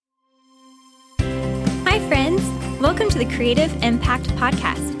friends. Welcome to the Creative Impact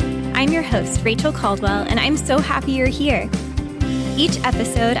Podcast. I'm your host, Rachel Caldwell, and I'm so happy you're here. Each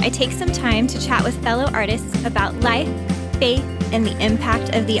episode, I take some time to chat with fellow artists about life, faith, and the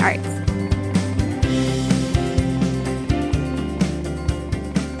impact of the arts.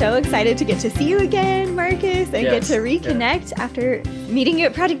 So excited to get to see you again, Marcus, and get to reconnect after meeting you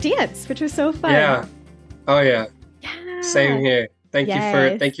at Project Dance, which was so fun. Yeah. Oh, yeah. Same here.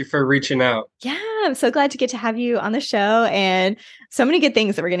 Thank you for reaching out. Yeah, I'm so glad to get to have you on the show, and so many good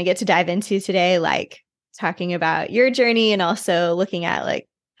things that we're going to get to dive into today, like talking about your journey and also looking at like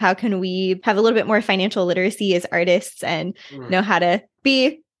how can we have a little bit more financial literacy as artists and know how to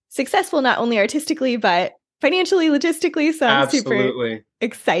be successful not only artistically but financially, logistically. So I'm super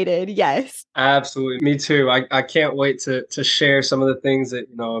excited. Yes. Absolutely. Me too. I can't wait to share some of the things that,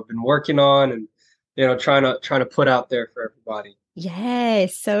 I've been working on and, trying to put out there for everybody.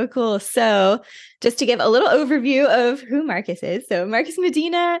 Yes. So cool. So just to give a little overview of who Marcus is. So Marcus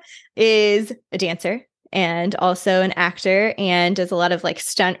Medina is a dancer and also an actor and does a lot of like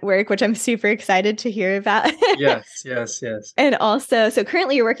stunt work, which I'm super excited to hear about. Yes. And also, so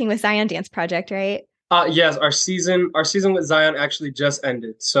currently you're working with Zion Dance Project, right? Yes, our season with Zion actually just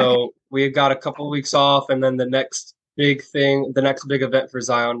ended. So we got a couple of weeks off, and then the next big event for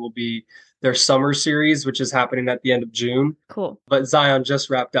Zion will be their summer series, which is happening at the end of June. Cool. But Zion just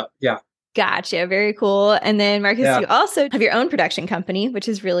wrapped up. Yeah. Gotcha. Very cool. And then Marcus, you also have your own production company, which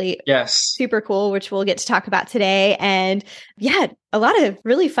is really super cool, which we'll get to talk about today. And a lot of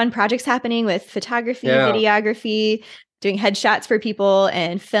really fun projects happening with photography, videography, doing headshots for people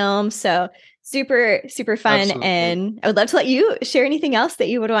and film. So super, super fun. Absolutely. And I would love to let you share anything else that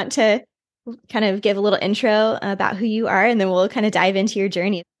you would want to kind of give a little intro about who you are, and then we'll kind of dive into your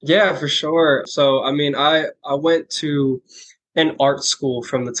journey. Yeah, for sure. So, I went to an art school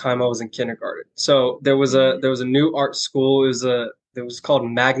from the time I was in kindergarten. So there was a new art school. It was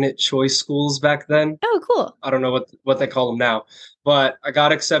called Magnet Choice Schools back then. Oh, cool. I don't know what they call them now, but I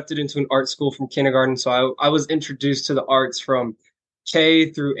got accepted into an art school from kindergarten. So I was introduced to the arts from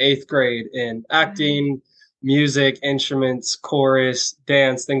K through 8th grade in acting, music, instruments, chorus,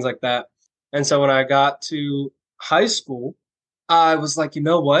 dance, things like that. And so when I got to high school, I was like, you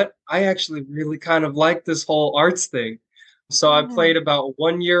know what? I actually really kind of like this whole arts thing. So I played about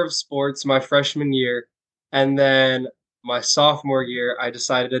 1 year of sports my freshman year. And then my sophomore year, I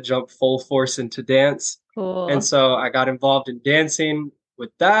decided to jump full force into dance. Cool. And so I got involved in dancing with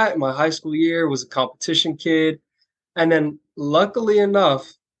that. My high school year was a competition kid. And then luckily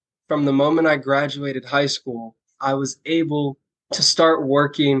enough, from the moment I graduated high school, I was able to start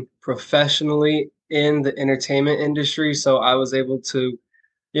working professionally in the entertainment industry. So I was able to,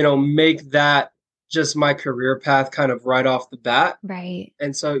 make that just my career path kind of right off the bat. Right.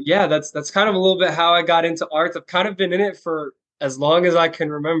 And so, that's kind of a little bit how I got into arts. I've kind of been in it for as long as I can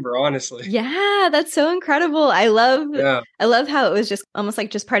remember, honestly. Yeah, that's so incredible. I love how it was just almost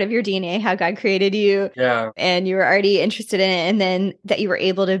like just part of your DNA, how God created you. Yeah. And you were already interested in it. And then that you were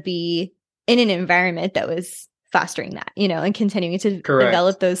able to be in an environment that was fostering that, and continuing to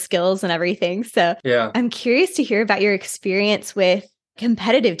develop those skills and everything. So I'm curious to hear about your experience with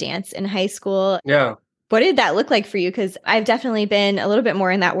competitive dance in high school. Yeah. What did that look like for you? Because I've definitely been a little bit more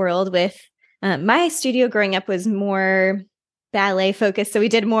in that world with my studio growing up was more ballet focused. So we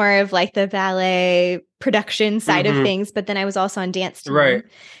did more of like the ballet production side of things, but then I was also on dance team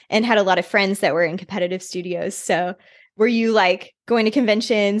and had a lot of friends that were in competitive studios. So were you like going to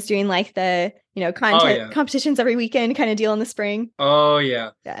conventions, doing like the, competitions every weekend kind of deal in the spring? Oh, yeah.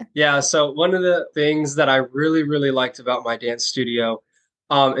 Yeah. So one of the things that I really, really liked about my dance studio,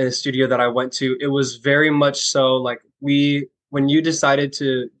 in the studio that I went to, it was very much so like when you decided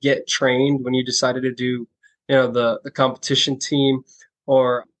to get trained, when you decided to do, the competition team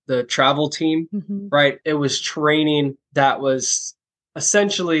or the travel team, right? It was training that was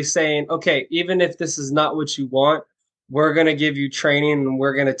essentially saying, okay, even if this is not what you want, we're going to give you training and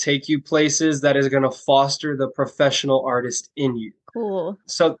we're going to take you places that is going to foster the professional artist in you. Cool.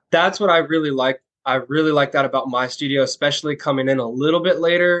 So that's what I really like. I really like that about my studio, especially coming in a little bit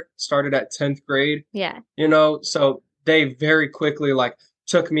later, started at 10th grade. Yeah. So they very quickly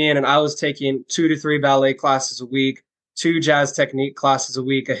took me in, and I was taking 2 to 3 ballet classes a week, 2 jazz technique classes a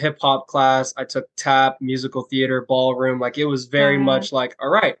week, a hip hop class. I took tap, musical theater, ballroom. It was very much like, all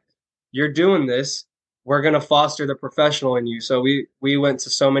right, you're doing this. We're going to foster the professional in you. So we went to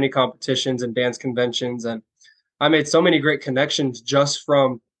so many competitions and dance conventions, and I made so many great connections just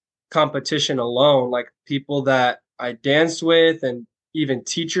from competition alone, like people that I danced with and even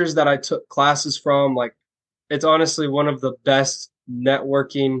teachers that I took classes from. It's honestly one of the best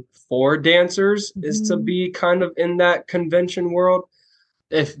networking for dancers is to be kind of in that convention world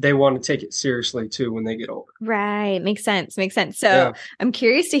if they want to take it seriously too when they get older. Right. Makes sense. So I'm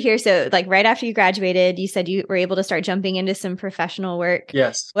curious to hear. So like right after you graduated, you said you were able to start jumping into some professional work.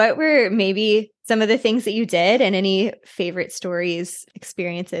 Yes. What were maybe some of the things that you did and any favorite stories,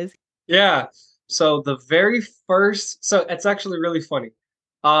 experiences? Yeah. So the very first, so it's actually really funny.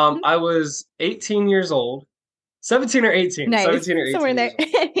 I was 18 years old, 17 or 18, nice. 17 or 18 somewhere in there.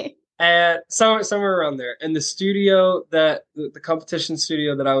 And somewhere around there. And the studio that the competition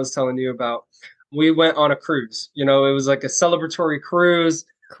studio that I was telling you about, we went on a cruise. You know, it was like a celebratory cruise.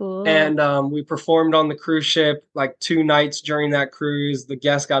 Cool. And we performed on the cruise ship like 2 nights during that cruise. The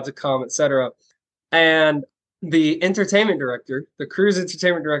guests got to come, etc. And the entertainment director, the cruise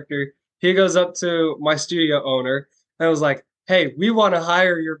entertainment director, he goes up to my studio owner and was like, "Hey, we want to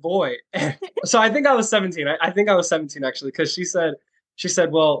hire your boy." So I think I was 17. I think I was 17 actually, because she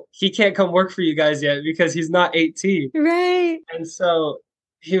said, "Well, he can't come work for you guys yet because he's not 18." Right. And so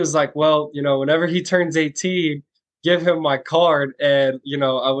he was like, "Well, you know, whenever he turns 18, give him my card, and you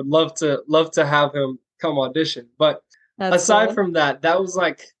know, I would love to have him come audition." But aside from that, that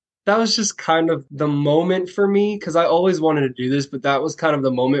was just kind of the moment for me, because I always wanted to do this, but that was kind of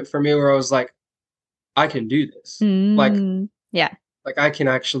the moment for me where I was like, I can do this. Like I can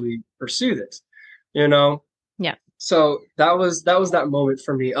actually pursue this, you know? Yeah. So that was that moment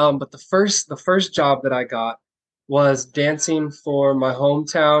for me. But the first job that I got was dancing for my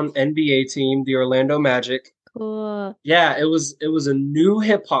hometown NBA team, the Orlando Magic. Cool. Yeah, it was a new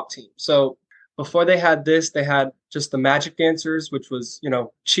hip hop team. So before they had this, they had just the Magic dancers, which was, you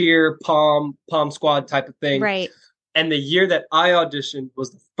know, cheer, pom squad type of thing. Right. And the year that I auditioned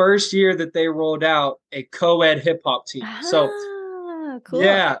was the first year that they rolled out a co-ed hip hop team. So cool.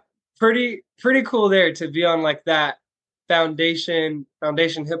 Yeah, pretty cool there to be on like that foundation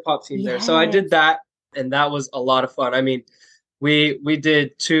hip hop team there. So I did that, and that was a lot of fun. I mean, we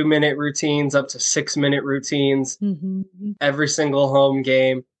did 2-minute routines up to 6-minute routines every single home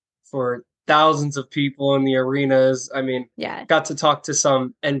game for thousands of people in the arenas. I mean, got to talk to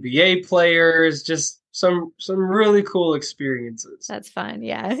some NBA players, just some really cool experiences. That's fun.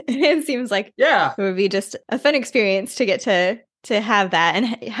 Yeah. It seems like it would be just a fun experience to get to have that.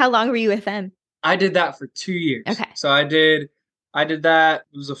 And how long were you with them? I did that for 2 years. Okay. So I did that.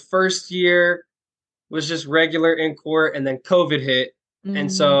 It was the first year was just regular in court, and then COVID hit.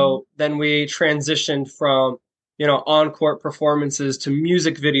 And so then we transitioned from, you know, on-court performances to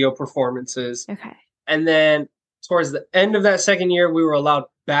music video performances. Okay. And then towards the end of that second year, we were allowed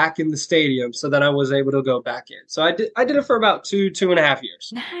back in the stadium. So then I was able to go back in. So I did it for about 2.5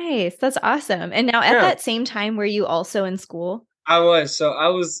 years. Nice. That's awesome. And now at that same time, were you also in school? I was. So I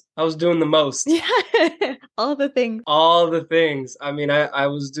was doing the most. Yeah. All the things. I mean, I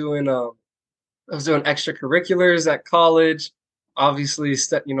was doing extracurriculars at college, obviously,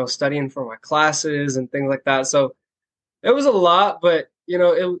 studying for my classes and things like that. So it was a lot, but you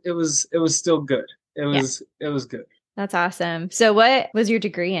know, it was still good. It was good. That's awesome. So what was your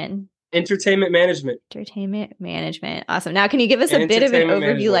degree in? Entertainment management. Entertainment management. Awesome. Now, can you give us a bit of an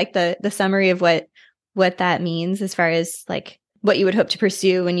overview, like the summary of what that means as far as like what you would hope to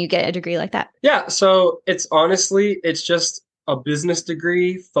pursue when you get a degree like that? Yeah. So it's just a business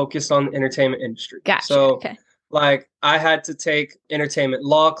degree focused on the entertainment industry. Gotcha. So like I had to take entertainment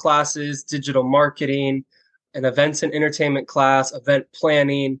law classes, digital marketing, an events and entertainment class, event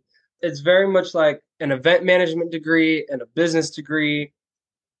planning. It's very much like an event management degree and a business degree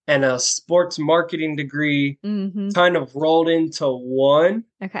and a sports marketing degree kind of rolled into one.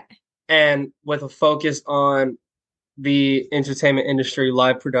 Okay. And with a focus on the entertainment industry,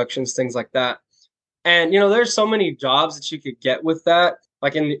 live productions, things like that. And, you know, there's so many jobs that you could get with that.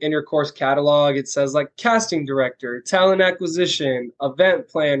 Like in your course catalog, it says like casting director, talent acquisition, event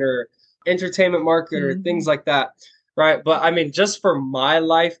planner, entertainment marketer, things like that. Right. But I mean, just for my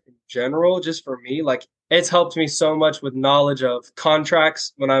life in general, just for me, like it's helped me so much with knowledge of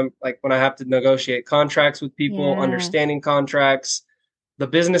contracts when I have to negotiate contracts with people, understanding contracts, the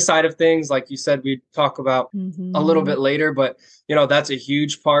business side of things. Like you said, we talk about a little bit later, but you know, that's a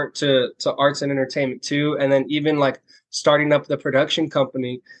huge part to arts and entertainment too. And then even like starting up the production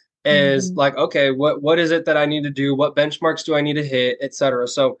company is like, okay, what is it that I need to do? What benchmarks do I need to hit, et cetera.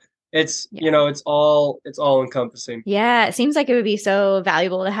 So it's, you know, it's all encompassing. Yeah. It seems like it would be so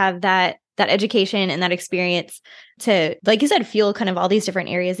valuable to have that education and that experience to, like you said, feel kind of all these different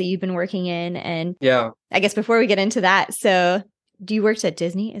areas that you've been working in. And I guess before we get into that, so you worked at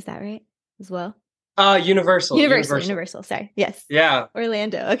Disney, is that right? As well? Universal. Sorry. Yes. Yeah.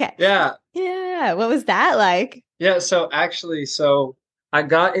 Orlando. Okay. Yeah. Yeah. What was that like? Yeah. So I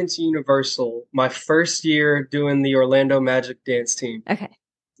got into Universal my first year doing the Orlando Magic dance team. Okay.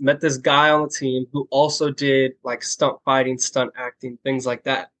 Met this guy on the team who also did like stunt fighting, stunt acting, things like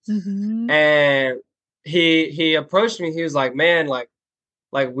that. Mm-hmm. And he approached me. He was like, "Man, like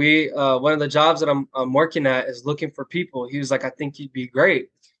we one of the jobs that I'm working at is looking for people." He was like, "I think you'd be great."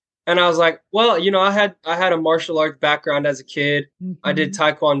 And I was like, "Well, I had a martial arts background as a kid. Mm-hmm. I did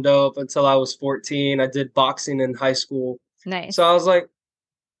taekwondo up until I was 14. I did boxing in high school." Nice. So I was like,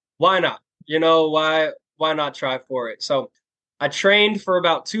 "Why not? Why not try for it?" So I trained for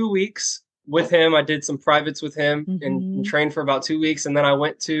about 2 weeks with him. I did some privates with him and trained for about 2 weeks, and then I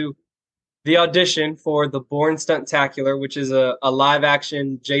went to the audition for the Bourne Stuntacular, which is a live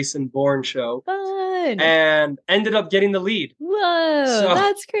action Jason Bourne show. Fun. And ended up getting the lead. Whoa,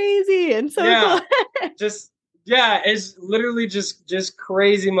 that's crazy and so cool. It's literally just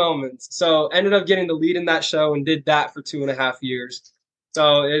crazy moments. So ended up getting the lead in that show and did that for 2.5 years.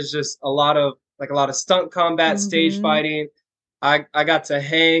 So it's just a lot of stunt combat, stage fighting. I got to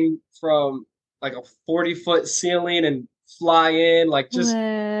hang from like a 40-foot ceiling and fly in, like just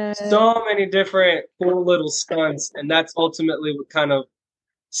so many different cool little stunts. And that's ultimately what kind of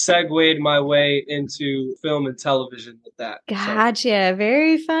segued my way into film and television with that. Gotcha. So.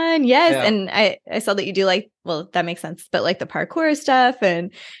 Very fun. Yes. Yeah. And I saw that you do that makes sense, but like the parkour stuff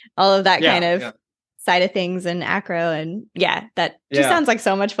and all of that kind of side of things and acro. And that just sounds like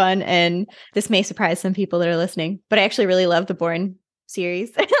so much fun. And this may surprise some people that are listening, but I actually really love the Bourne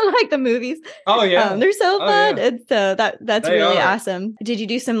series. Like the movies. Oh yeah. They're so fun. Yeah. And so that's really awesome. Did you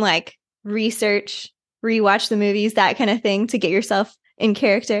do some like research, rewatch the movies, that kind of thing to get yourself in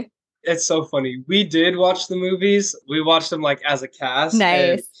character? It's so funny. We did watch the movies. We watched them like as a cast.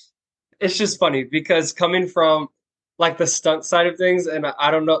 Nice. It's just funny because coming from like the stunt side of things, and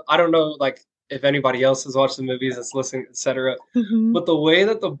I don't know like if anybody else has watched the movies that's listening, etc. But the way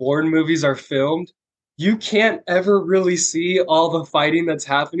that the Bourne movies are filmed, you can't ever really see all the fighting that's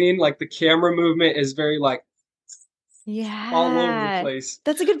happening. Like the camera movement is very like all over the place.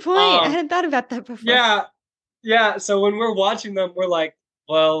 That's a good point. I hadn't thought about that before. Yeah. So when we're watching them, we're like,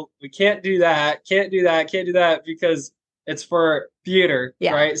 well, we can't do that because it's for theater,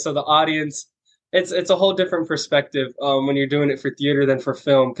 right? So the audience, it's a whole different perspective when you're doing it for theater than for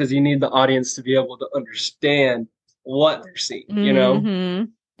film, because you need the audience to be able to understand what they're seeing, you know?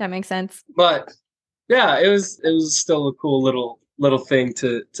 That makes sense. But yeah, it was still a cool little thing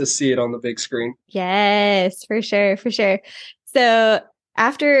to see it on the big screen. Yes, for sure. So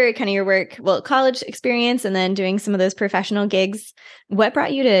after kind of your work, college experience and then doing some of those professional gigs, what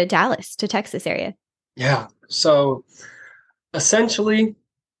brought you to Dallas, to Texas area? Yeah. So essentially,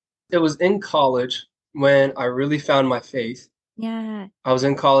 it was in college when I really found my faith. Yeah. I was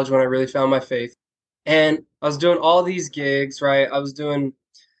in college when I really found my faith. And I was doing all these gigs, right? I was doing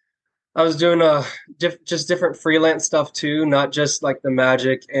just different freelance stuff too, not just like the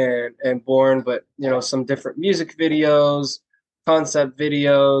Magic and Bourne, but some different music videos, concept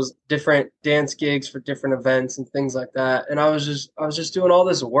videos, different dance gigs for different events and things like that. And I was just doing all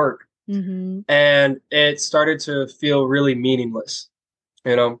this work, and it started to feel really meaningless.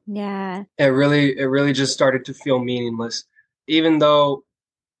 Yeah. It really just started to feel meaningless, even though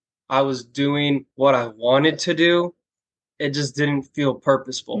I was doing what I wanted to do. It just didn't feel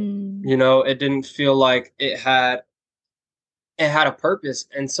purposeful. It didn't feel like it had a purpose.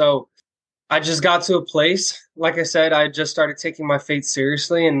 And so I just got to a place, like I said, I just started taking my faith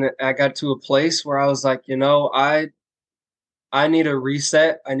seriously, and I got to a place where I was like, I need a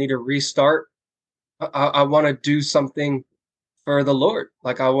reset. I need a restart. I want to do something for the Lord.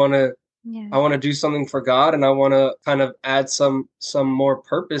 Like I want to do something for God, and I want to kind of add some more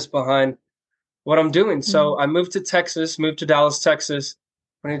purpose behind what I'm doing. So I moved to Dallas, Texas,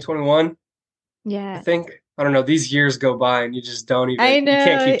 2021. Yeah. I think. I don't know. These years go by and you just don't even. I know. You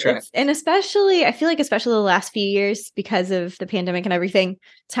can't keep track. And especially, I feel like especially the last few years, because of the pandemic and everything,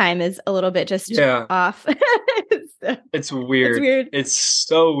 time is a little bit just off. It's weird. It's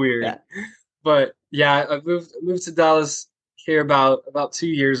so weird. Yeah. But yeah, I moved to Dallas here about 2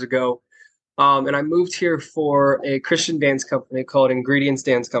 years ago. And I moved here for a Christian dance company called Ingredients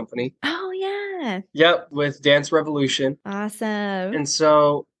Dance Company. Oh yeah. Yep, with Dance Revolution. Awesome. And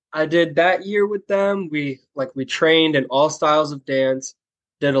so I did that year with them. We trained in all styles of dance,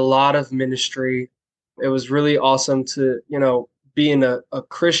 did a lot of ministry. It was really awesome to, be in a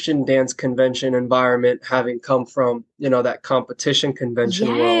Christian dance convention environment, having come from, that competition convention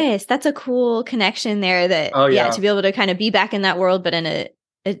world. Yes, that's a cool connection there to be able to kind of be back in that world, but in a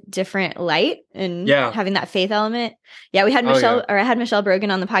a different light and having that faith element. Yeah, we had Michelle or I had Michelle Brogan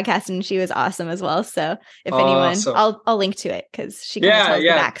on the podcast and she was awesome as well. So if anyone, I'll link to it because she kind of tells the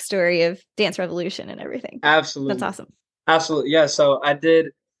backstory of Dance Revolution and everything. Absolutely. That's awesome. Absolutely. Yeah. So I did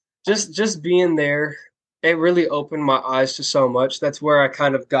just being there, it really opened my eyes to so much. That's where I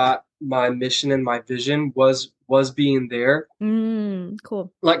kind of got my mission and my vision was being there.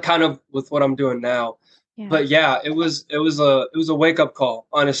 Cool. Like kind of with what I'm doing now. Yeah. But yeah, it was a wake up call.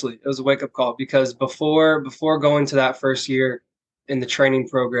 Honestly, it was a wake up call because before going to that first year in the training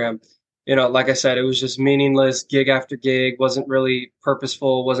program, you know, like I said, it was just meaningless, gig after gig, wasn't really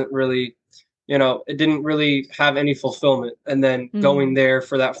purposeful, wasn't really, you know, it didn't really have any fulfillment. And then going there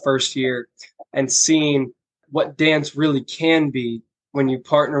for that first year and seeing what dance really can be when you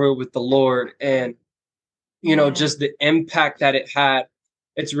partner with the Lord and, you know, just the impact that it had.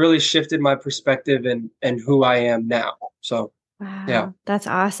 It's really shifted my perspective and who I am now. So, wow, that's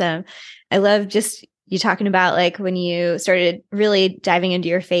awesome. I love just you talking about like when you started really diving into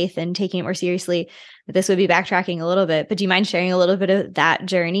your faith and taking it more seriously. This would be backtracking a little bit, but do you mind sharing a little bit of that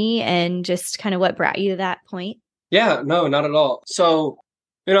journey and just kind of what brought you to that point? Yeah, no, not at all. So,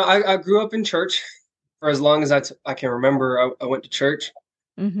 you know, I grew up in church for as long as I can remember. I went to church,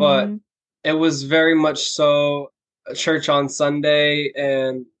 but it was very much so a church on Sunday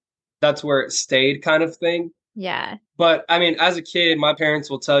and that's where it stayed kind of thing. Yeah. But I mean, as a kid, my parents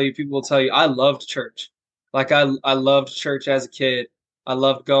will tell you, people will tell you, I loved church. Like I loved church as a kid. I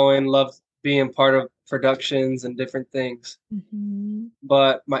loved going, loved being part of productions and different things.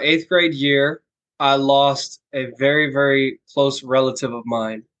 But my 8th grade year, I lost a very, very close relative of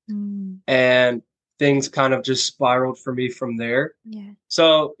mine. And things kind of just spiraled for me from there. Yeah.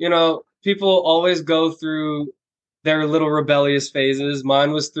 So, you know, people always go through their little rebellious phases.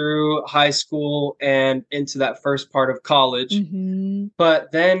 Mine was through high school and into that first part of college.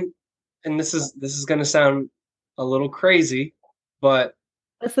 But then, and this is going to sound a little crazy, but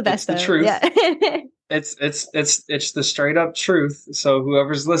that's the best. It's the truth. Yeah. it's the straight up truth. So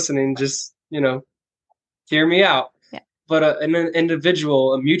whoever's listening, just, you know, hear me out. Yeah. But an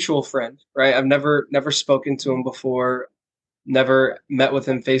individual, a mutual friend, right? I've never spoken to him before. Never met with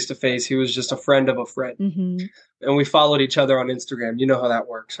him face to face. He was just a friend of a friend. And we followed each other on Instagram. You know how that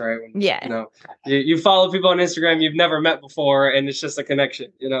works, right? Yeah. You know, you follow people on Instagram you've never met before, and it's just a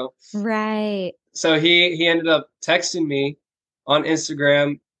connection, you know? Right. So he ended up texting me on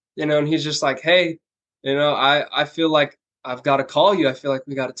Instagram, you know, and he's just like, hey, you know, I feel like I've got to call you. I feel like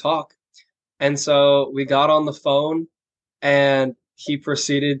we got to talk. And so we got on the phone and he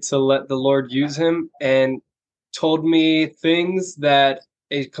proceeded to let the Lord use him and told me things that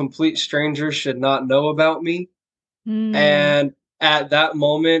a complete stranger should not know about me. And at that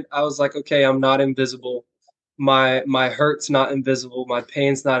moment, I was like, okay, I'm not invisible. My hurt's not invisible. My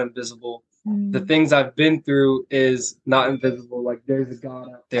pain's not invisible. The things I've been through is not invisible. Like there's a God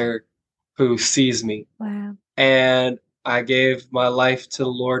out there who sees me. Wow. And I gave my life to the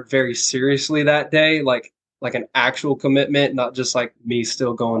Lord very seriously that day, like an actual commitment, not just like me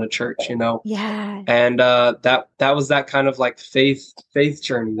still going to church, you know? Yeah. And that was that kind of like faith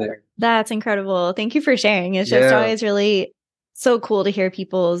journey there. That's incredible. Thank you for sharing. It's just always really so cool to hear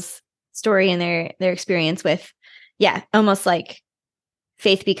people's story and their experience with, almost like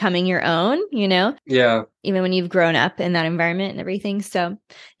faith becoming your own, you know? Yeah. Even when you've grown up in that environment and everything. So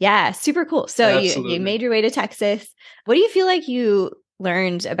yeah, super cool. So you made your way to Texas. What do you feel like you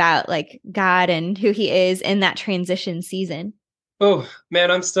learned about like God and who he is in that transition season? Oh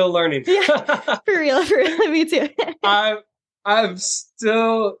man, I'm still learning. Yeah, for real, me too. I'm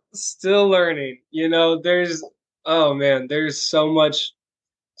still learning. You know, there's so much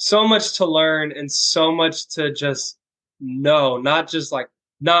to learn and so much to just know, not just like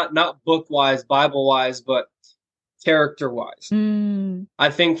not book wise, Bible wise, but character wise. I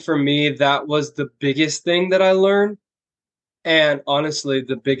think for me that was the biggest thing that I learned. And honestly,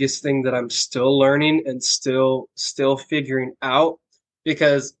 the biggest thing that I'm still learning and still figuring out,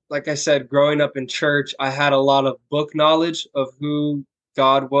 because like I said, growing up in church, I had a lot of book knowledge of who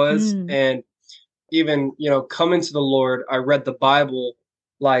God was. And even, you know, coming to the Lord, I read the Bible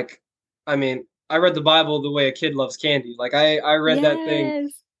I read the Bible the way a kid loves candy. Like I read that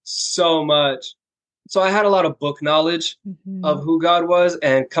thing so much. So I had a lot of book knowledge of who God was,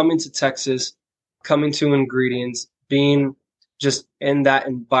 and coming to Texas, coming to Ingredients, being just in that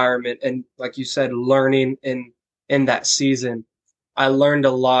environment and like you said, learning in that season, I learned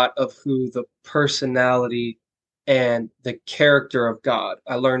a lot of who the personality and the character of God.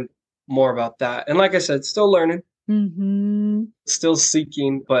 I learned more about that. And like I said, still learning, still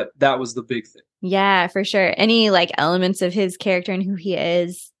seeking, but that was the big thing. Yeah, for sure. Any like elements of his character and who he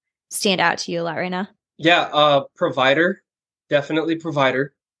is stand out to you a lot right now? Yeah, provider, definitely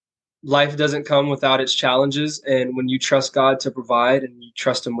provider. Life doesn't come without its challenges, and when you trust God to provide and you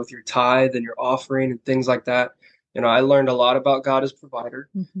trust him with your tithe and your offering and things like that, I learned a lot about God as provider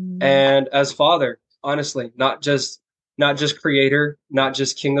and as father, honestly, not just creator, not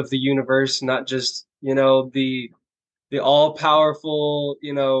just king of the universe, not just, the all powerful,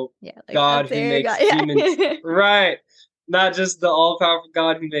 Like God who makes demons right. Not just the all powerful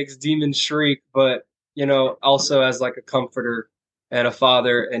God who makes demons shriek, but also as like a comforter and a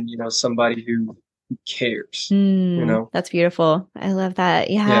father and somebody who cares. That's beautiful. I love that.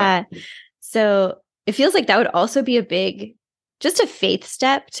 Yeah. So it feels like that would also be just a faith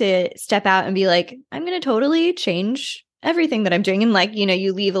step to step out and be like, I'm going to totally change everything that I'm doing. And like,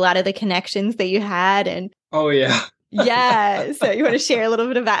 you leave a lot of the connections that you had and oh yeah. Yeah. So you want to share a little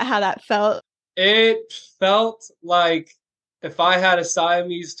bit about how that felt? It felt like if I had a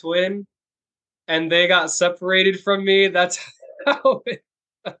Siamese twin and they got separated from me, that's how it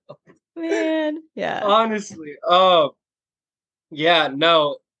felt. Man, yeah. Honestly. Oh, yeah,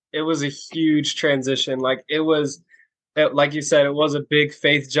 no, it was a huge transition. Like like you said, it was a big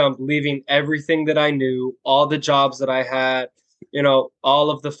faith jump, leaving everything that I knew, all the jobs that I had, all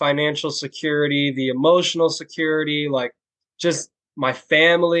of the financial security, the emotional security, like just my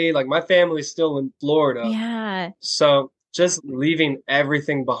family. Like my family's still in Florida. Yeah. So just leaving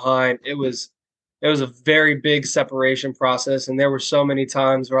everything behind, it was a very big separation process. And there were so many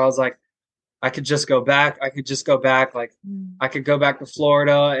times where I was like, I could just go back. I could just go back. Like I could go back to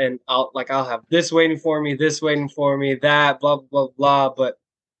Florida and I'll have this waiting for me, that, blah, blah, blah. But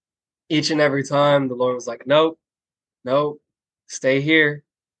each and every time the Lord was like, nope, nope, stay here,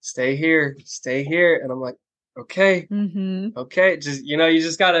 stay here, stay here. And I'm like, okay, okay. Just, you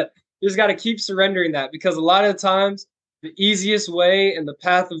just gotta keep surrendering that, because a lot of times the easiest way and the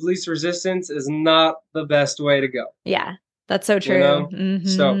path of least resistance is not the best way to go. Yeah, that's so true.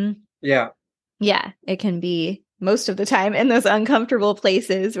 So yeah. Yeah, it can be most of the time in those uncomfortable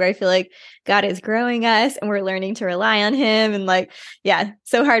places where I feel like God is growing us and we're learning to rely on him, and like, yeah,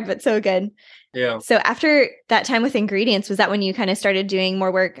 so hard, but so good. Yeah. So after that time with ingredients, was that when you kind of started doing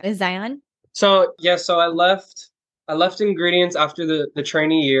more work with Zion? So yeah, so I left ingredients after the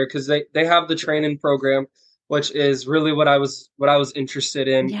trainee year, because they have the training program, which is really what I was interested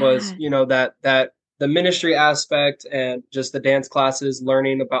in, was, that the ministry aspect and just the dance classes,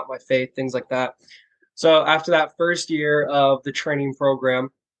 learning about my faith, things like that. So after that first year of the training program,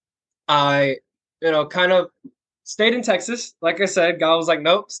 I, kind of stayed in Texas. Like I said, God was like,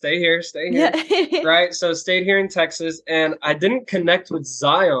 nope, stay here. Right. So stayed here in Texas, and I didn't connect with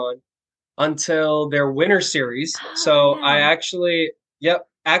Zion until their winter series. So I actually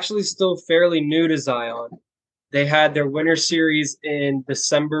still fairly new to Zion. They had their winter series in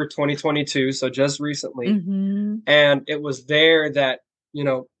December 2022, so just recently. And it was there that,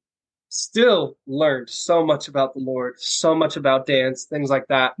 still learned so much about the Lord, so much about dance, things like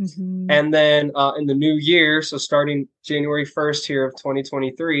that. And then in the new year, so starting January 1st here of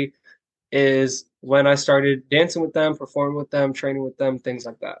 2023, is when I started dancing with them, performing with them, training with them, things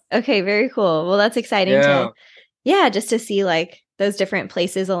like that. Okay, very cool. Well, that's exciting just to see like those different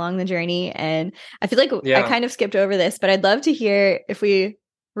places along the journey. And I feel like I kind of skipped over this, but I'd love to hear, if we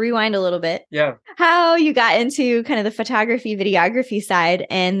rewind a little bit, how you got into kind of the photography, videography side.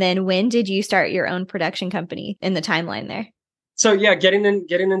 And then when did you start your own production company in the timeline there? So yeah, getting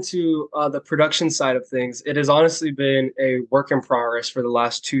into the production side of things, it has honestly been a work in progress for the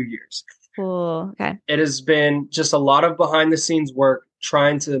last 2 years. Cool. Okay. It has been just a lot of behind the scenes work,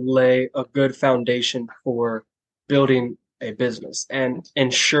 trying to lay a good foundation for building a business and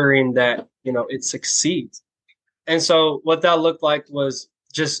ensuring that, it succeeds. And so what that looked like was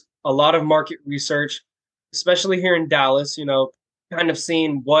just a lot of market research, especially here in Dallas, kind of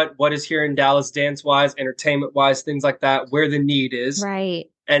seeing what is here in Dallas, dance wise, entertainment wise, things like that, where the need is.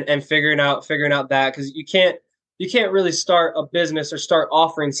 Right. And figuring out that, because you can't really start a business or start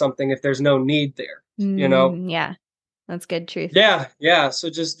offering something if there's no need there, Yeah. That's good truth. Yeah. So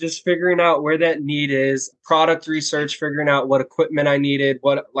just figuring out where that need is, product research, figuring out what equipment I needed,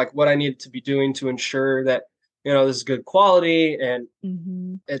 what I needed to be doing to ensure that, this is good quality and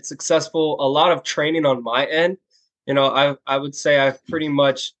it's successful. A lot of training on my end. I would say I've pretty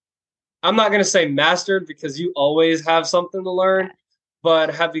much, I'm not going to say mastered, because you always have something to learn,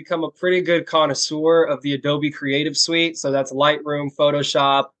 but have become a pretty good connoisseur of the Adobe Creative Suite. So that's Lightroom,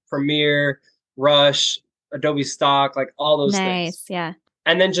 Photoshop, Premiere, Rush, Adobe Stock, like all those things. Nice, yeah.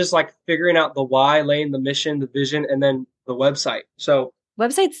 And then just like figuring out the why, laying the mission, the vision, and then the website. So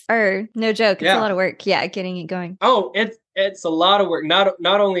Websites are no joke. It's a lot of work. Yeah, getting it going. Oh, it's a lot of work. Not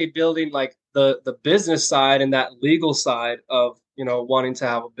only building like the business side and that legal side of, wanting to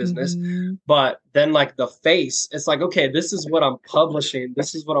have a business, but then like the face. It's like, okay, this is what I'm publishing.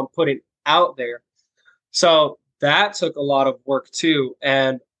 This is what I'm putting out there. So that took a lot of work too.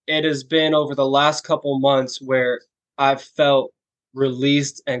 And it has been over the last couple months where I've felt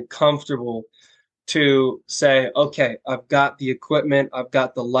released and comfortable to say, okay, I've got the equipment, I've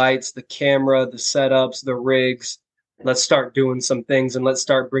got the lights, the camera, the setups, the rigs. Let's start doing some things and let's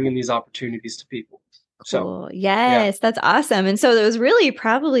start bringing these opportunities to people. Cool. Yes, that's awesome. And so it was really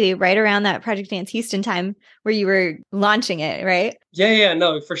probably right around that Project Dance Houston time where you were launching it, right? Yeah,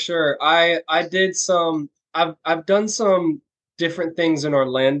 no, for sure. I've done some different things in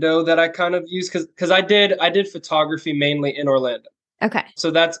Orlando that I kind of use because I did photography mainly in Orlando. Okay.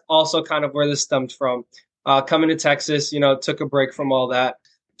 So that's also kind of where this stemmed from. Coming to Texas, took a break from all that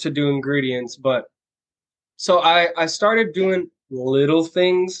to do ingredients. But so I started doing little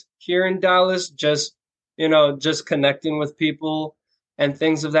things here in Dallas, just connecting with people and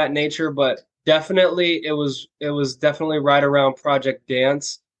things of that nature. But definitely it was definitely right around Project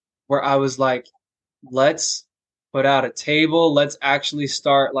Dance where I was like, let's put out a table. Let's actually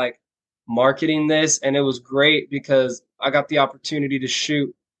start like marketing this. And it was great because I got the opportunity to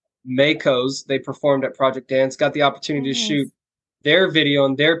shoot Mako's. They performed at Project Dance, got the opportunity to shoot their video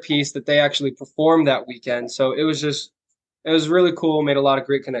and their piece that they actually performed that weekend. So it was really cool. Made a lot of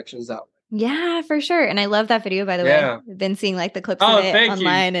great connections that way. Yeah, for sure. And I love that video, by the way. I've been seeing like the clips of it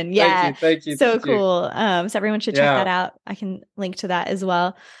online and thank you. So cool. So everyone should check that out. I can link to that as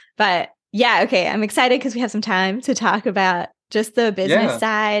well. But yeah, okay. I'm excited because we have some time to talk about just the business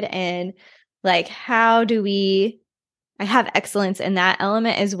side and like how do we have excellence in that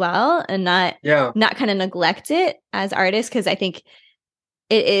element as well and not kind of neglect it as artists, because I think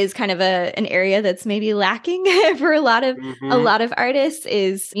it is kind of an area that's maybe lacking for a lot of artists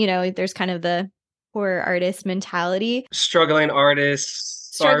is, there's kind of the poor artist mentality. Starving artists.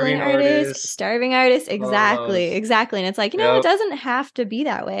 Exactly. And it's like, it doesn't have to be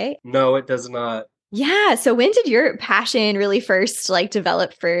that way. No, it does not. Yeah. So when did your passion really first like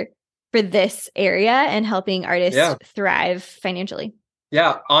develop for this area and helping artists thrive financially?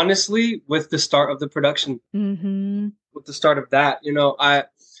 Yeah, honestly, with the start of the production, with the start of that,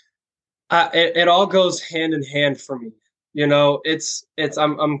 it all goes hand in hand for me.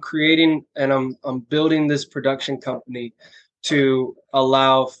 I'm creating and I'm building this production company to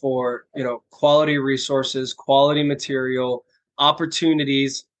allow for, quality resources, quality material,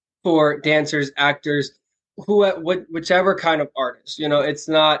 opportunities for dancers, actors, whichever kind of artist. It's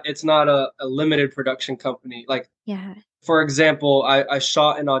not a limited production company. Like, for example, I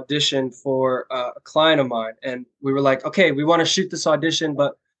shot an audition for a client of mine, and we were like, okay, we want to shoot this audition,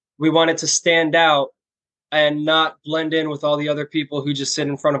 but we want it to stand out and not blend in with all the other people who just sit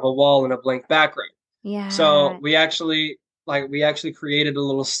in front of a wall in a blank background. Yeah. So we actually created a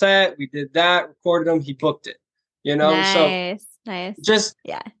little set. We did that, recorded him. He booked it. Nice.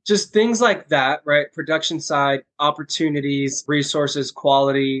 Just things like that, right? Production side, opportunities, resources,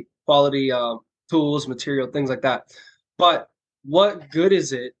 quality tools, material, things like that. But what good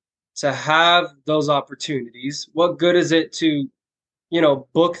is it to have those opportunities? What good is it to,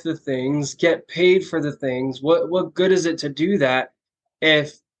 book the things, get paid for the things? What good is it to do that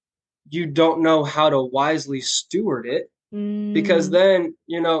if you don't know how to wisely steward it? Because then,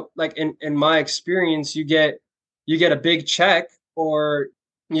 like in my experience, you get a big check, or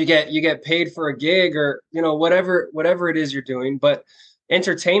you get paid for a gig, or whatever it is you're doing. But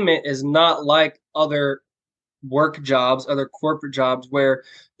entertainment is not like other work jobs, other corporate jobs, where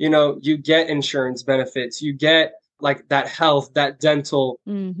you get insurance benefits, you get like that health, that dental,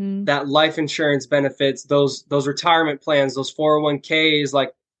 that life insurance benefits, those retirement plans, those 401ks.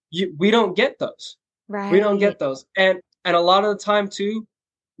 Like we don't get those. Right. We don't get those. And a lot of the time too,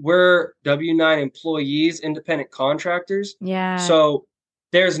 we're W-9 employees, independent contractors. Yeah. So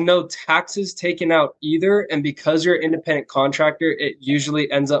there's no taxes taken out either. And because you're an independent contractor, it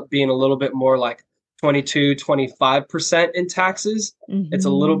usually ends up being a little bit more like 22, 25% in taxes. It's a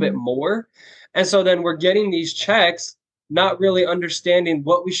little bit more. And so then we're getting these checks, not really understanding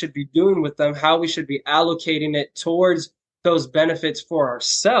what we should be doing with them, how we should be allocating it towards those benefits for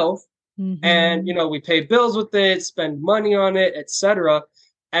ourselves. And, we pay bills with it, spend money on it, etc.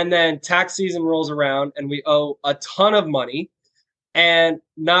 And then tax season rolls around and we owe a ton of money. And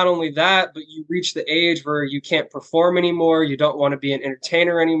not only that, but you reach the age where you can't perform anymore. You don't want to be an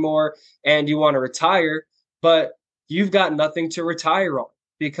entertainer anymore and you want to retire, but you've got nothing to retire on,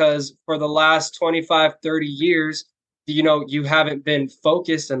 because for the last 25, 30 years, you haven't been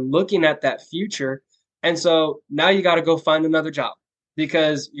focused and looking at that future. And so now you got to go find another job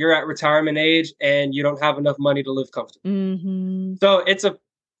because you're at retirement age and you don't have enough money to live comfortably. Mm-hmm. So it's a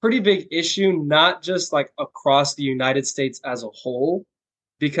pretty big issue, not just like across the United States as a whole,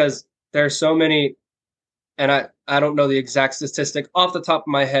 because there are so many, and I don't know the exact statistic off the top of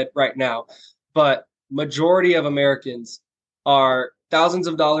my head right now, but majority of Americans are thousands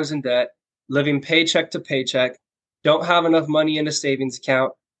of dollars in debt, living paycheck to paycheck, don't have enough money in a savings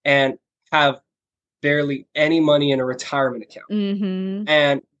account, and have barely any money in a retirement account. Mm-hmm.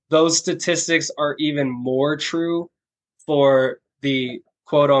 And those statistics are even more true for the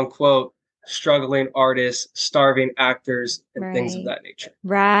quote unquote struggling artists, starving actors, and things of that nature.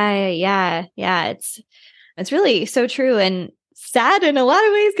 Right. Yeah. Yeah. It's really so true and sad in a lot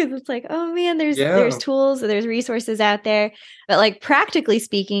of ways because it's like, oh man, there's tools, there's resources out there. But like practically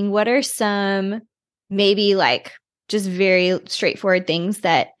speaking, what are some maybe like just very straightforward things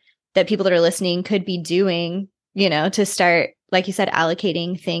that people that are listening could be doing, to start, like you said,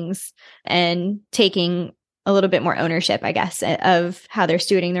 allocating things and taking a little bit more ownership, I guess, of how they're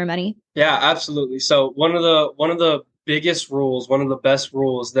stewarding their money? Yeah, absolutely. So one of the biggest rules, one of the best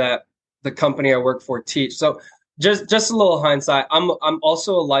rules that the company I work for teach. So just a little hindsight. I'm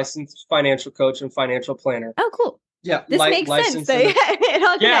also a licensed financial coach and financial planner. Oh, cool. Yeah, this makes sense. So it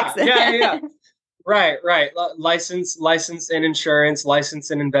all connects. Yeah. Right. License in insurance, license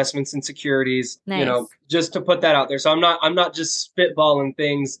in investments and securities. Nice. Just to put that out there. So I'm not just spitballing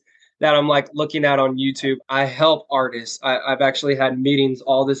things that I'm like looking at on YouTube. I help artists. I've actually had meetings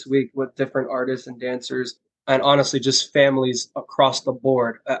all this week with different artists and dancers, and honestly, just families across the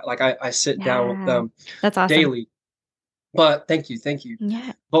board. I sit down with them. That's awesome. Daily. But thank you.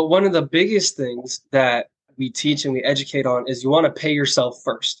 Yeah. But one of the biggest things that we teach and we educate on is you want to pay yourself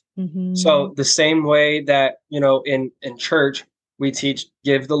first. Mm-hmm. So the same way that, in church, we teach,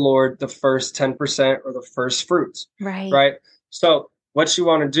 give the Lord the first 10% or the first fruits. Right. So what you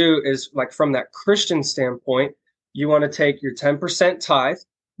want to do is, like, from that Christian standpoint, you want to take your 10% tithe,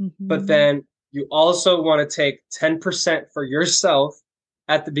 but then you also want to take 10% for yourself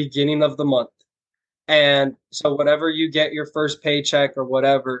at the beginning of the month. And so whatever you get your first paycheck or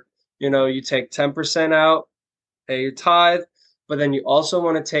whatever, you take 10% out, pay your tithe, but then you also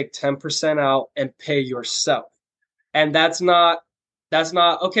want to take 10% out and pay yourself. And that's not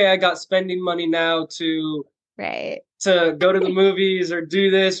okay, I got spending money now to go to the movies or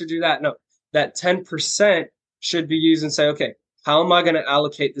do this or do that. No, that 10% should be used and say, okay, how am I going to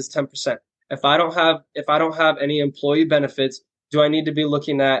allocate this 10%? If I don't have any employee benefits, do I need to be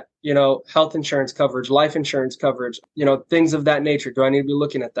looking at, health insurance coverage, life insurance coverage, things of that nature? Do I need to be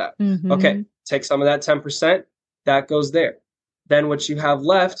looking at that? Mm-hmm. Okay, take some of that 10%, that goes there. Then what you have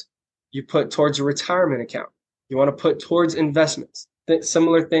left, you put towards a retirement account. You want to put towards investments.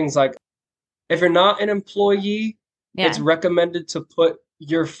 Similar things like, if you're not an employee, it's recommended to put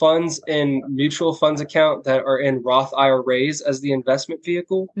your funds in mutual funds account that are in Roth IRAs as the investment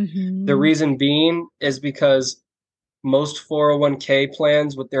vehicle. Mm-hmm. The reason being is because most 401k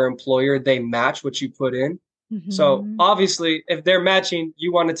plans with their employer, they match what you put in. Mm-hmm. So obviously, if they're matching,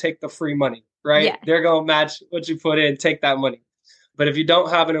 you want to take the free money, right? Yeah. They're going to match what you put in, take that money. But if you don't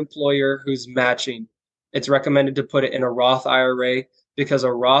have an employer who's matching, it's recommended to put it in a Roth IRA, because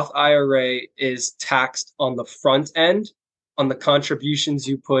a Roth IRA is taxed on the front end on the contributions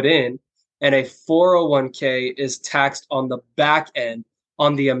you put in, and a 401k is taxed on the back end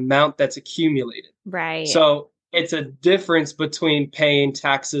on the amount that's accumulated. Right. So it's a difference between paying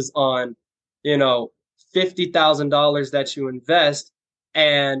taxes on, $50,000 that you invest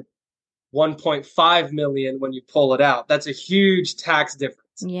and 1.5 million when you pull it out. That's a huge tax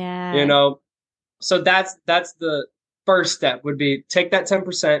difference. Yeah. So that's the first step would be take that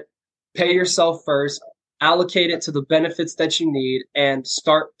 10%, pay yourself first, allocate it to the benefits that you need, and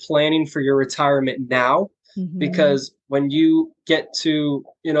start planning for your retirement now. Mm-hmm. Because when you get to,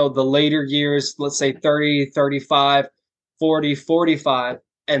 the later years, let's say 30, 35, 40, 45,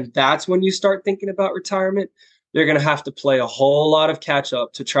 and that's when you start thinking about retirement, you're going to have to play a whole lot of catch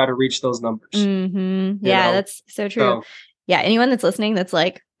up to try to reach those numbers. Mm-hmm. Yeah, that's so true. Yeah, anyone that's listening that's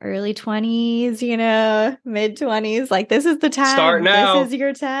like early 20s, mid 20s, like, this is the time. Start now. This is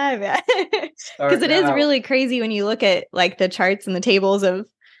your time. Because it is really crazy when you look at like the charts and the tables of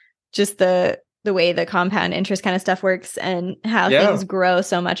just the way the compound interest kind of stuff works and how things grow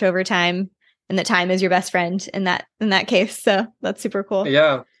so much over time, and that time is your best friend in that case. So that's super cool.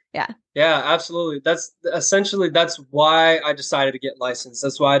 Yeah, absolutely. That's why I decided to get licensed.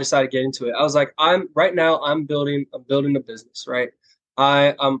 That's why I decided to get into it. I was like, I'm building a business, right?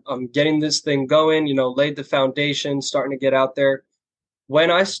 I'm getting this thing going, laid the foundation, starting to get out there. When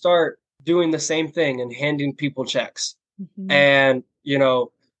I start doing the same thing and handing people checks and,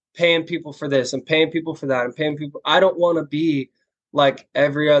 paying people for this and paying people for that and paying people, I don't want to be like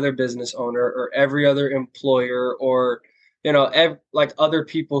every other business owner or every other employer or, like other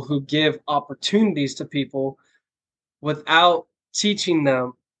people who give opportunities to people without teaching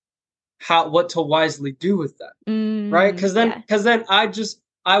them what to wisely do with that. Right. Cause then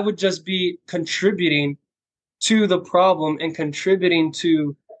I would just be contributing to the problem and contributing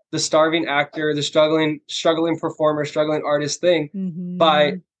to the starving actor, the struggling performer, struggling artist thing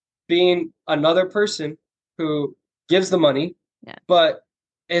by being another person who gives the money, but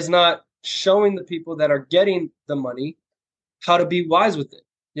is not showing the people that are getting the money how to be wise with it.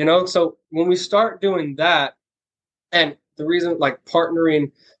 So when we start doing that, and the reason like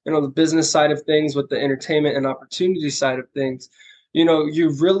partnering, the business side of things with the entertainment and opportunity side of things,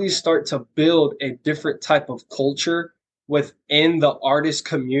 you really start to build a different type of culture within the artist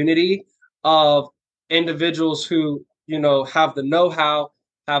community of individuals who, have the know-how,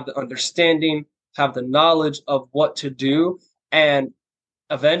 have the understanding, have the knowledge of what to do. And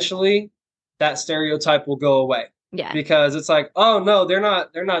eventually that stereotype will go away. Yeah. Because it's like, oh no, they're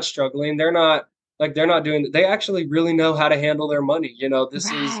not struggling. They're not doing, they actually really know how to handle their money. This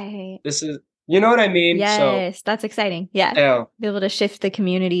is, you know what I mean? Yes, that's exciting. Yeah. Be able to shift the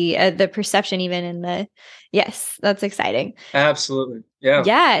community, the perception even yes, that's exciting. Absolutely. Yeah.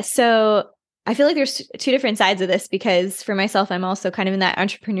 Yeah. So I feel like there's two different sides of this because for myself, I'm also kind of in that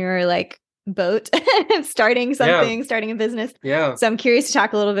entrepreneur boat starting something, starting a business. Yeah. So I'm curious to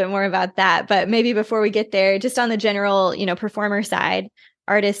talk a little bit more about that. But maybe before we get there, just on the general, performer side,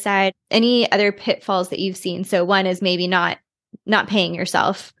 artist side, any other pitfalls that you've seen? So one is maybe not paying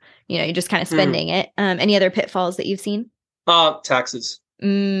yourself. You're just kind of spending it. Any other pitfalls that you've seen? Taxes.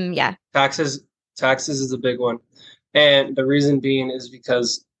 Yeah. Taxes is a big one. And the reason being is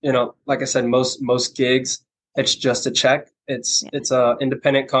because, like I said, most gigs, it's just a check. It's a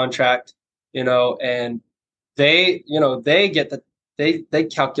independent contract, and they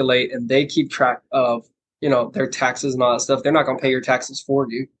calculate and they keep track of, their taxes and all that stuff. They're not going to pay your taxes for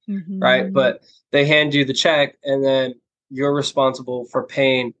you. Right. But they hand you the check and then you're responsible for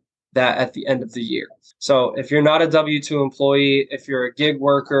paying that at the end of the year. So if you're not a W-2 employee, if you're a gig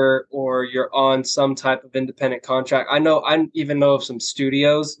worker or you're on some type of independent contract, I even know of some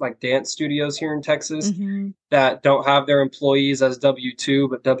studios, like dance studios here in Texas, that don't have their employees as W-2,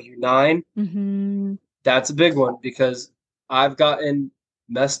 but W-9. That's a big one because I've gotten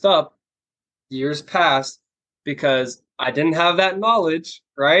messed up years past because I didn't have that knowledge,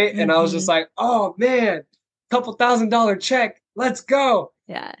 right? And I was just like, oh man, couple $1,000 check, let's go.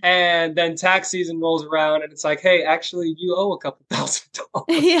 Yeah. And then tax season rolls around and it's like, hey, actually you owe a couple $1,000.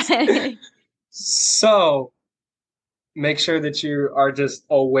 Yeah. So make sure that you are just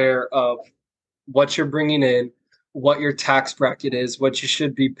aware of what you're bringing in, what your tax bracket is, what you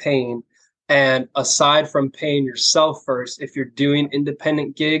should be paying. And aside from paying yourself first, if you're doing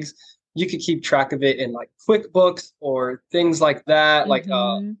independent gigs, you could keep track of it in like QuickBooks or things like that, like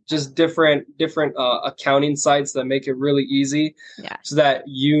just different accounting sites that make it really easy, so that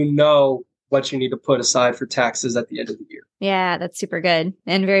what you need to put aside for taxes at the end of the year. Yeah, that's super good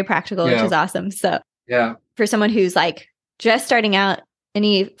and very practical, which is awesome. So for someone who's like just starting out,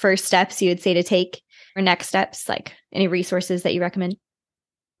 any first steps you would say to take or next steps, like any resources that you recommend?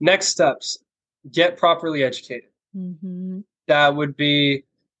 Next steps, get properly educated.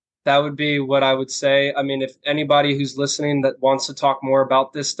 That would be what I would say. I mean, if anybody who's listening that wants to talk more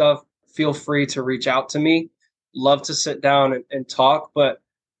about this stuff, feel free to reach out to me. Love to sit down and talk, but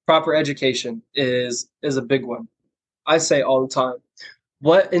proper education is a big one. I say all the time,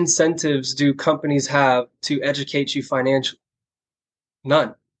 what incentives do companies have to educate you financially?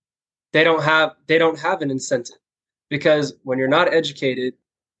 None. They don't have an incentive, because when you're not educated,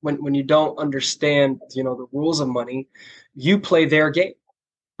 when you don't understand, the rules of money, you play their game.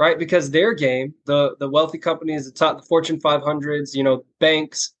 Right? Because their game, the wealthy companies, the Fortune 500s,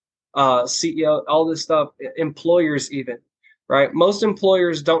 banks, CEO, all this stuff, employers even, right? Most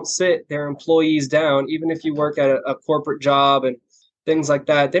employers don't sit their employees down, even if you work at a corporate job and things like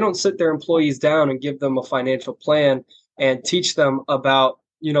that. They don't sit their employees down and give them a financial plan and teach them about,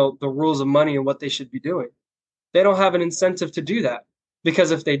 the rules of money and what they should be doing. They don't have an incentive to do that,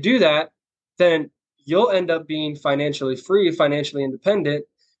 because if they do that, then you'll end up being financially free, financially independent.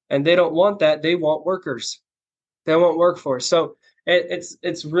 And they don't want that. They want workers. They want workforce. So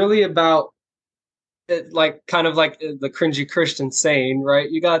it's really about kind of like the cringy Christian saying,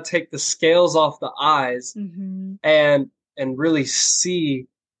 right? You got to take the scales off the eyes and and really see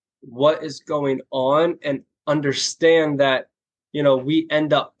what is going on and understand that, we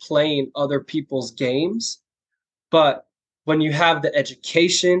end up playing other people's games. But when you have the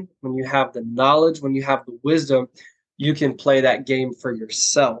education, when you have the knowledge, when you have the wisdom, you can play that game for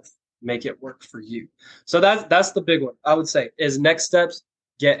yourself, make it work for you. So that's the big one, I would say, is next steps,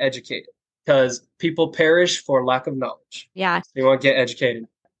 get educated, because people perish for lack of knowledge. Yeah. So you want to get educated.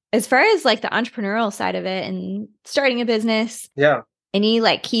 As far as like the entrepreneurial side of it and starting a business, yeah, any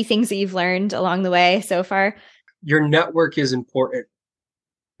like key things that you've learned along the way so far? Your network is important.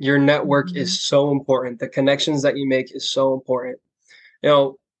 Your network is so important. The connections that you make is so important.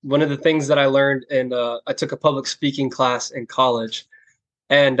 One of the things that I learned I took a public speaking class in college,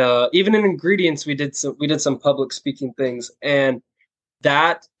 and even in ingredients, we did some public speaking things, and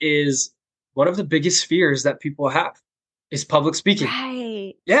that is one of the biggest fears that people have, is public speaking.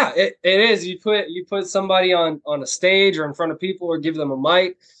 Right. Yeah, it is. You put somebody on a stage or in front of people or give them a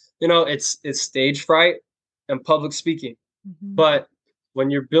mic, it's stage fright and public speaking. But when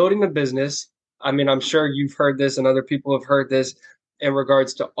you're building a business, I mean, I'm sure you've heard this and other people have heard this in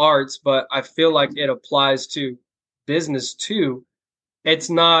regards to arts, but I feel like it applies to business too. It's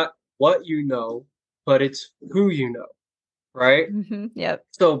not what you know, but it's who you know, right? Yep.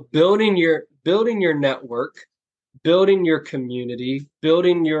 So building your network, building your community,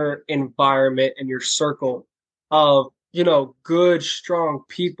 building your environment and your circle of, good, strong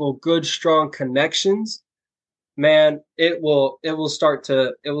people, good, strong connections, man, it will start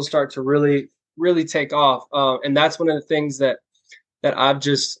to really, really take off. And that's one of the things that I've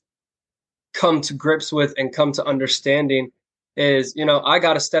just come to grips with and come to understanding is, I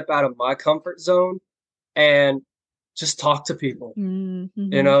got to step out of my comfort zone and just talk to people,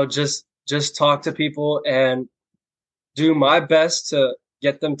 just talk to people and do my best to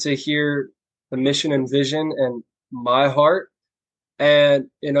get them to hear the mission and vision and my heart, and,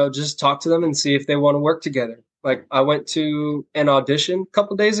 just talk to them and see if they want to work together. Like, I went to an audition a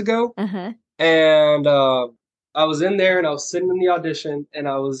couple days ago, and I was in there and I was sitting in the audition and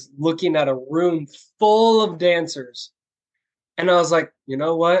I was looking at a room full of dancers. And I was like, you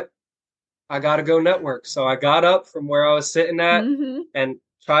know what? I got to go network. So I got up from where I was sitting at and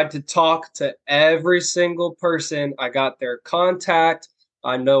tried to talk to every single person. I got their contact.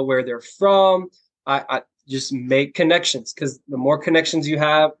 I know where they're from. I just make connections, because the more connections you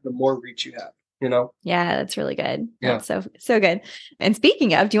have, the more reach you have. Yeah, that's really good. Yeah. That's so good. And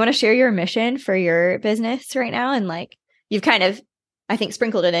speaking of, do you want to share your mission for your business right now? And like, you've kind of, I think,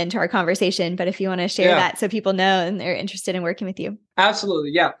 sprinkled it into our conversation, but if you want to share that so people know and they're interested in working with you.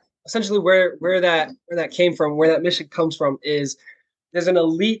 Absolutely. Yeah. Essentially where that came from, where that mission comes from, is there's an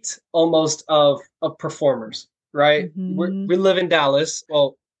elite almost of performers, right? We live in Dallas.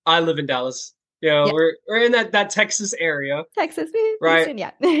 Well, I live in Dallas. We're in that Texas area. Texas, right? Houston,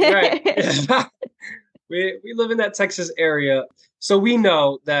 yeah. Right. we live in that Texas area. So we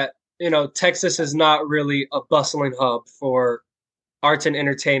know that, Texas is not really a bustling hub for arts and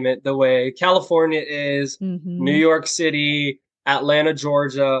entertainment the way California is, New York City, Atlanta,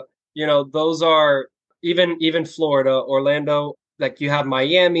 Georgia. Those are, even Florida, Orlando, like you have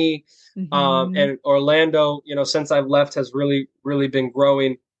Miami, and Orlando, since I've left, has really, really been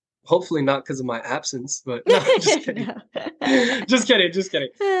growing. Hopefully not because of my absence, but no, just kidding. Just kidding.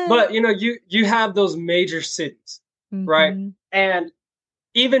 But you have those major cities, right? And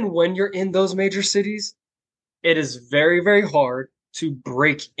even when you're in those major cities, it is very, very hard to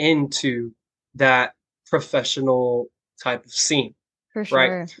break into that professional type of scene. For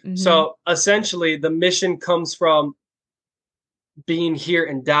sure. Right. So essentially the mission comes from being here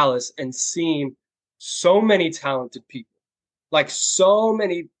in Dallas and seeing so many talented people. Like so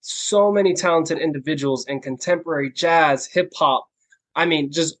many talented individuals in contemporary jazz, hip hop. I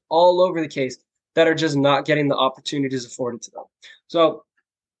mean, just all over the case, that are just not getting the opportunities afforded to them. So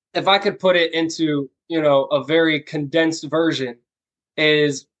if I could put it into, a very condensed version,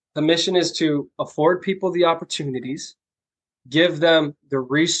 is the mission is to afford people the opportunities, give them the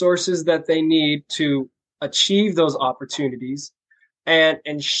resources that they need to achieve those opportunities, and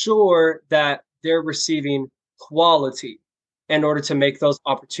ensure that they're receiving quality in order to make those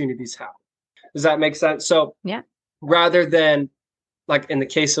opportunities happen. Does that make sense? So yeah, rather than, like in the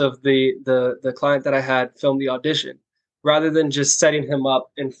case of the client that I had film the audition, rather than just setting him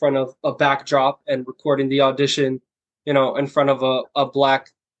up in front of a backdrop and recording the audition, in front of a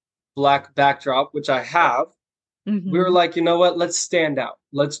black backdrop, which I have, we were like, you know what, let's stand out.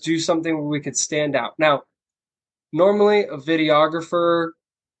 Let's do something where we could stand out. Now, normally a videographer,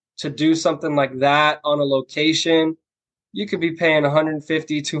 to do something like that on a location, you could be paying $150,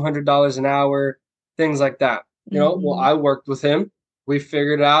 $200 an hour, things like that. Well, I worked with him. We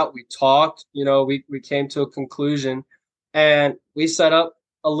figured it out. We talked, we came to a conclusion, and we set up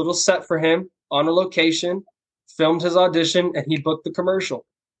a little set for him on a location, filmed his audition, and he booked the commercial.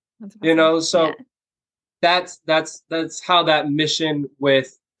 That's awesome. So that's how that mission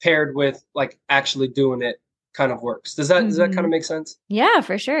paired with like actually doing it kind of works. Does that kind of make sense? Yeah,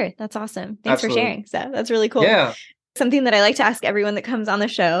 for sure. That's awesome. Thanks for sharing. So that's really cool. Yeah. Something that I like to ask everyone that comes on the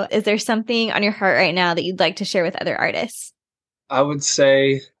show, is there something on your heart right now that you'd like to share with other artists? I would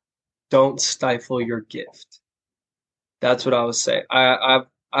say, don't stifle your gift. That's what I would say.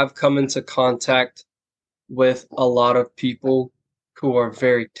 I've come into contact with a lot of people who are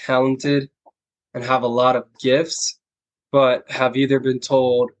very talented and have a lot of gifts, but have either been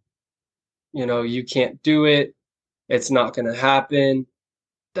told, you can't do it, it's not going to happen,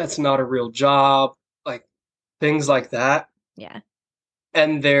 that's not a real job, like things like that. Yeah.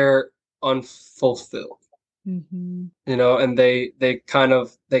 And they're unfulfilled. And they kind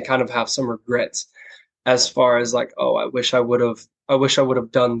of have some regrets as far as like, oh, I wish I would have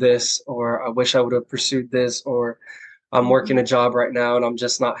done this, or I wish I would have pursued this, or I'm working a job right now and I'm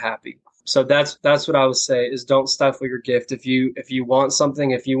just not happy. So that's what I would say, is don't stifle your gift. If you want something,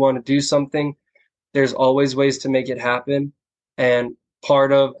 if you want to do something, there's always ways to make it happen. And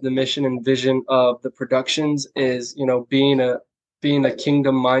part of the mission and vision of the productions is, being a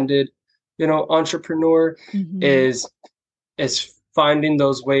kingdom-minded, entrepreneur, is finding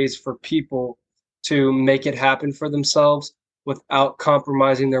those ways for people to make it happen for themselves without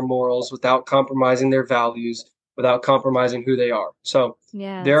compromising their morals, without compromising their values, without compromising who they are. So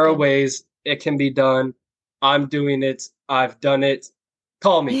there are ways it can be done. I'm doing it. I've done it.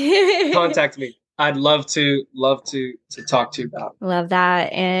 Call me, contact me. I'd love to talk to you about. Love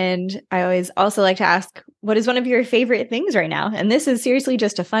that. And I always also like to ask, what is one of your favorite things right now? And this is seriously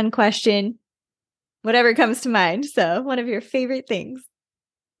just a fun question, whatever comes to mind. So one of your favorite things.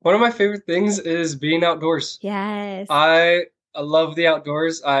 One of my favorite things is being outdoors. Yes. I love the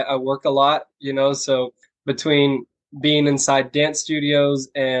outdoors. I work a lot, so between being inside dance studios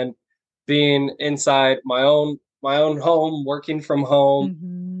and being inside my own home, working from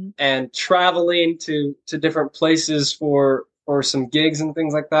home, and traveling to different places for some gigs and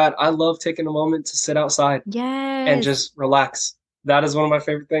things like that, I love taking a moment to sit outside and just relax. That is one of my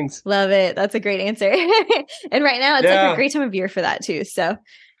favorite things. Love it. That's a great answer. And right now it's like a great time of year for that too. So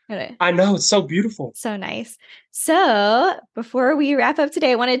I know, it's so beautiful. So nice. So before we wrap up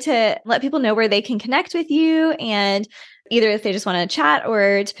today, I wanted to let people know where they can connect with you, and either if they just want to chat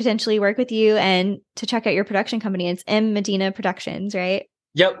or to potentially work with you and to check out your production company. It's M Medina Productions, right?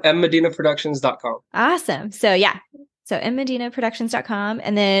 Yep, mmedinaproductions.com. Awesome. So mmedinaproductions.com.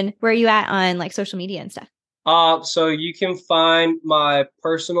 And then where are you at on like social media and stuff? So you can find my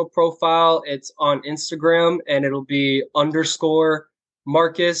personal profile. It's on Instagram, and it'll be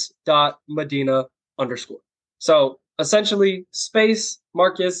 _Marcus.Medina_. So essentially space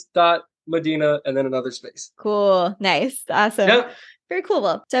Marcus.Medina and then another space. Cool. Nice. Awesome. Yep. Very cool.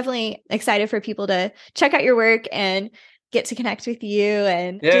 Well, definitely excited for people to check out your work and get to connect with you.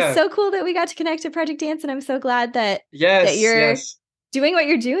 And just so cool that we got to connect at Project Dance. And I'm so glad that you're doing what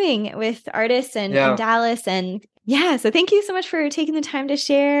you're doing with artists and Dallas. And so thank you so much for taking the time to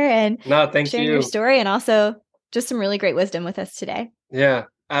share and sharing your story, and also just some really great wisdom with us today. Yeah,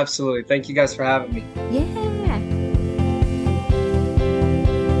 absolutely. Thank you guys for having me. Yeah.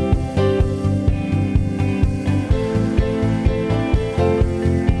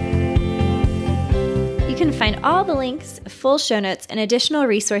 You can find all the links, full show notes, and additional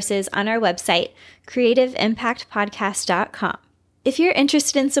resources on our website, creativeimpactpodcast.com. If you're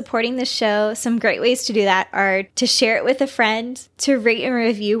interested in supporting the show, some great ways to do that are to share it with a friend, to rate and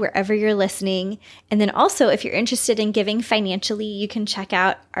review wherever you're listening. And then also, if you're interested in giving financially, you can check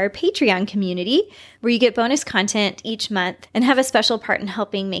out our Patreon community, where you get bonus content each month and have a special part in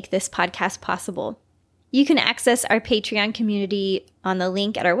helping make this podcast possible. You can access our Patreon community on the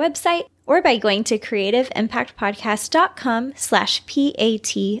link at our website, or by going to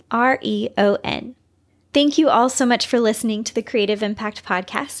creativeimpactpodcast.com/PATREON. Thank you all so much for listening to the Creative Impact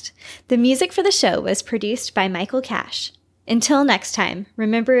Podcast. The music for the show was produced by Michael Cash. Until next time,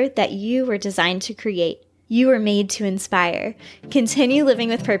 remember that you were designed to create. You were made to inspire. Continue living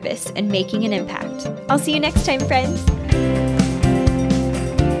with purpose and making an impact. I'll see you next time, friends.